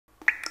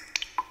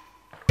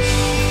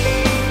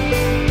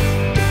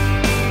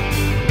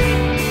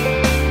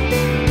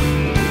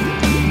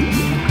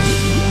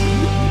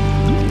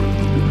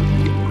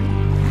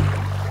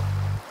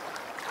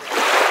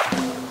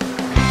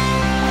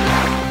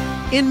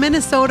In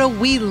Minnesota,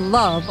 we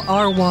love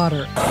our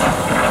water.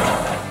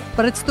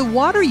 But it's the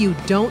water you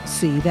don't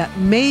see that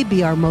may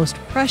be our most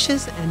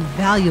precious and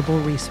valuable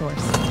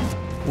resource.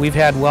 We've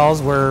had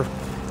wells where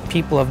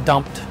people have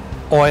dumped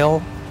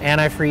oil,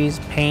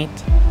 antifreeze, paint.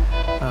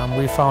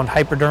 We found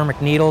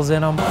hypodermic needles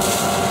in them.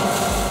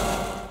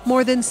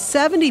 More than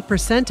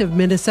 70% of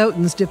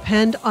Minnesotans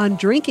depend on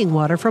drinking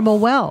water from a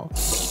well.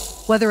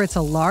 Whether it's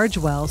a large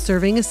well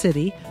serving a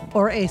city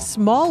or a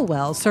small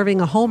well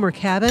serving a home or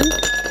cabin,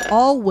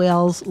 all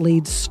wells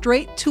lead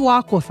straight to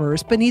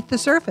aquifers beneath the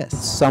surface.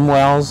 Some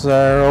wells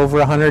are over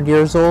 100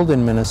 years old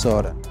in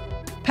Minnesota.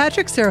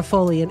 Patrick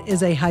Sarafolean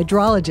is a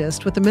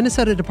hydrologist with the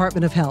Minnesota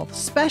Department of Health,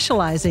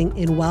 specializing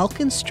in well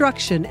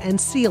construction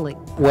and sealing.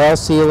 Well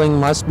sealing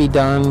must be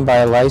done by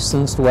a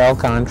licensed well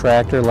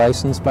contractor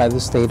licensed by the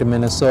state of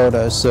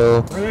Minnesota.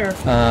 So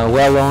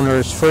well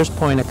owners' first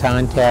point of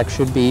contact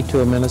should be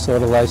to a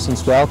Minnesota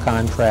licensed well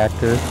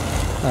contractor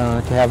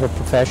to have a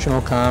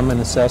professional come and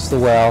assess the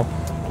well,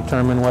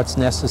 determine what's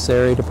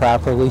necessary to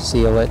properly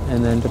seal it,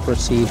 and then to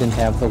proceed and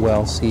have the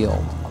well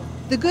sealed.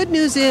 The good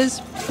news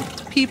is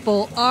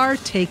people are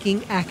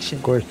taking action.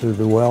 Of course,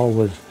 the well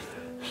was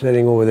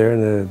sitting over there,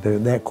 and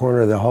that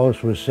corner of the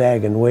house was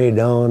sagging way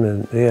down,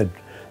 and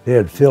they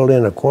had filled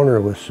in a corner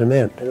with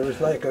cement. And it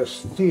was like a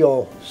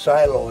steel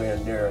silo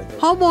in there.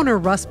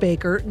 Homeowner Russ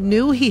Baker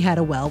knew he had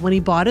a well when he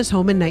bought his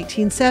home in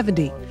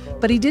 1970,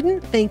 but he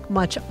didn't think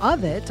much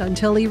of it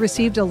until he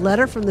received a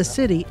letter from the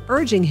city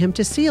urging him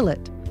to seal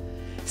it.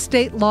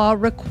 State law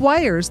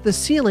requires the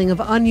sealing of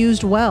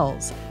unused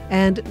wells,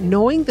 and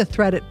knowing the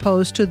threat it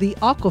posed to the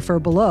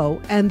aquifer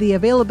below and the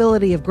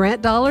availability of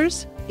grant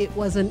dollars, it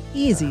was an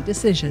easy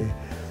decision.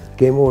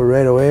 Came over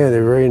right away.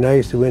 They're very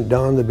nice. They went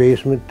down the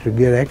basement to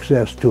get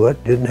access to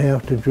it. Didn't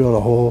have to drill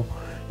a hole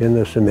in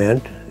the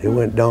cement. They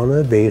went down to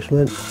the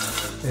basement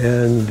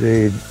and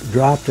they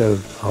dropped a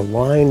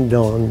line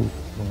down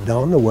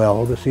the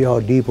well to see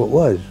how deep it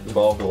was.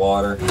 Above the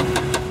water.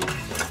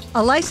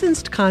 A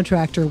licensed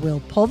contractor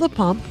will pull the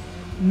pump,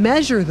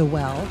 measure the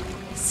well,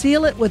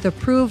 seal it with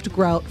approved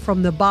grout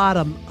from the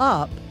bottom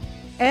up,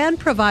 and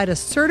provide a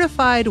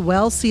certified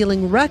well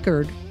sealing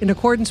record in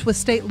accordance with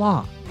state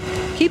law.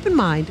 Keep in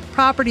mind,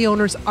 property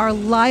owners are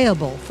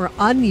liable for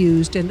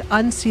unused and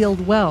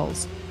unsealed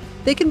wells.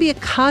 They can be a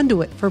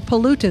conduit for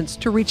pollutants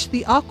to reach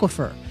the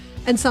aquifer,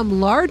 and some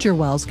larger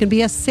wells can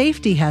be a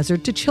safety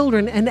hazard to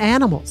children and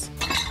animals.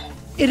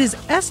 It is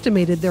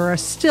estimated there are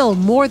still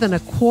more than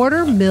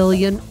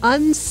 250,000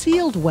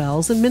 unsealed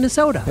wells in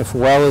Minnesota. If a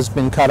well has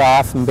been cut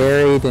off and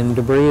buried and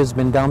debris has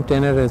been dumped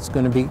in it, it's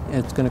going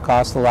to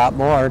cost a lot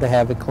more to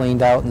have it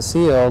cleaned out and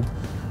sealed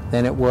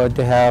than it would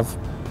to have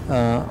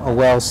a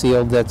well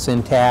sealed that's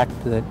intact,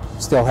 that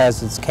still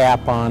has its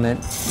cap on it.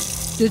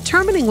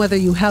 Determining whether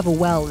you have a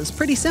well is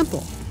pretty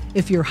simple.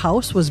 If your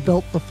house was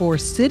built before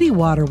city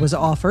water was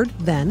offered,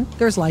 then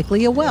there's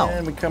likely a well.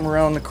 And we come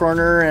around the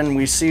corner and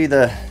we see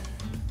the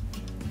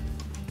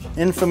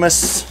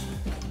infamous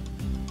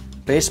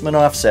basement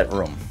offset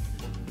room.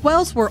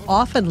 Wells were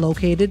often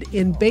located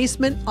in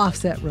basement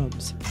offset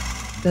rooms.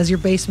 Does your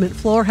basement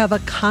floor have a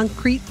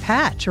concrete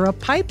patch or a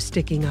pipe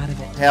sticking out of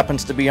it?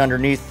 Happens to be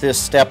underneath this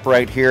step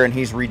right here, and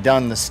he's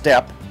redone the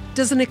step.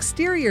 Does an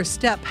exterior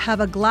step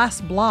have a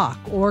glass block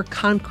or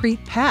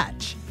concrete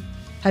patch?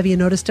 Have you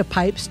noticed a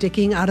pipe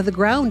sticking out of the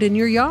ground in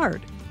your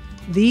yard?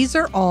 These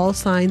are all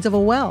signs of a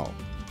well.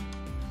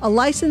 A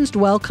licensed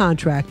well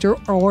contractor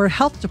or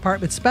health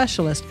department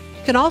specialist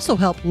can also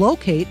help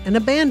locate an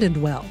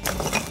abandoned well.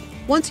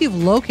 Once you've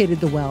located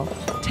the well,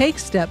 take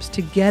steps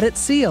to get it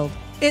sealed.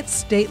 It's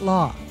state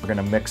law. We're going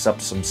to mix up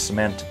some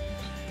cement,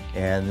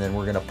 and then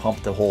we're going to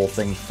pump the whole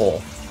thing full.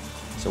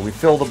 So we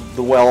fill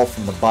the well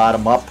from the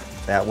bottom up.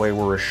 That way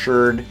we're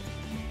assured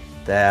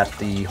that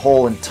the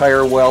whole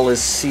entire well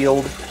is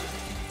sealed.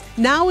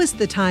 Now is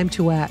the time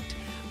to act.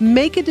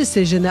 Make a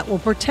decision that will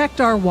protect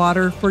our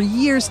water for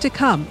years to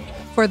come,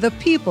 for the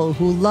people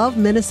who love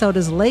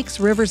Minnesota's lakes,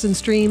 rivers, and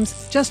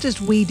streams just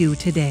as we do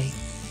today.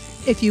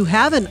 If you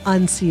have an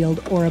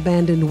unsealed or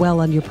abandoned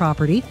well on your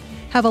property,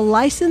 have a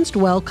licensed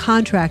well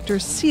contractor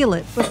seal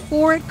it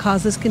before it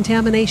causes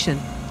contamination.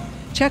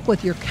 Check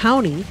with your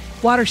county,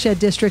 watershed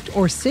district,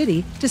 or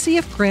city to see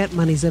if grant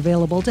money is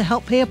available to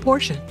help pay a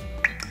portion.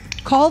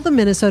 Call the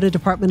Minnesota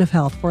Department of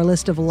Health for a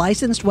list of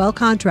licensed well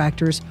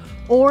contractors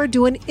or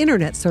do an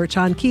internet search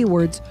on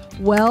keywords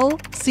well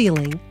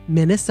sealing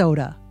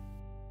Minnesota.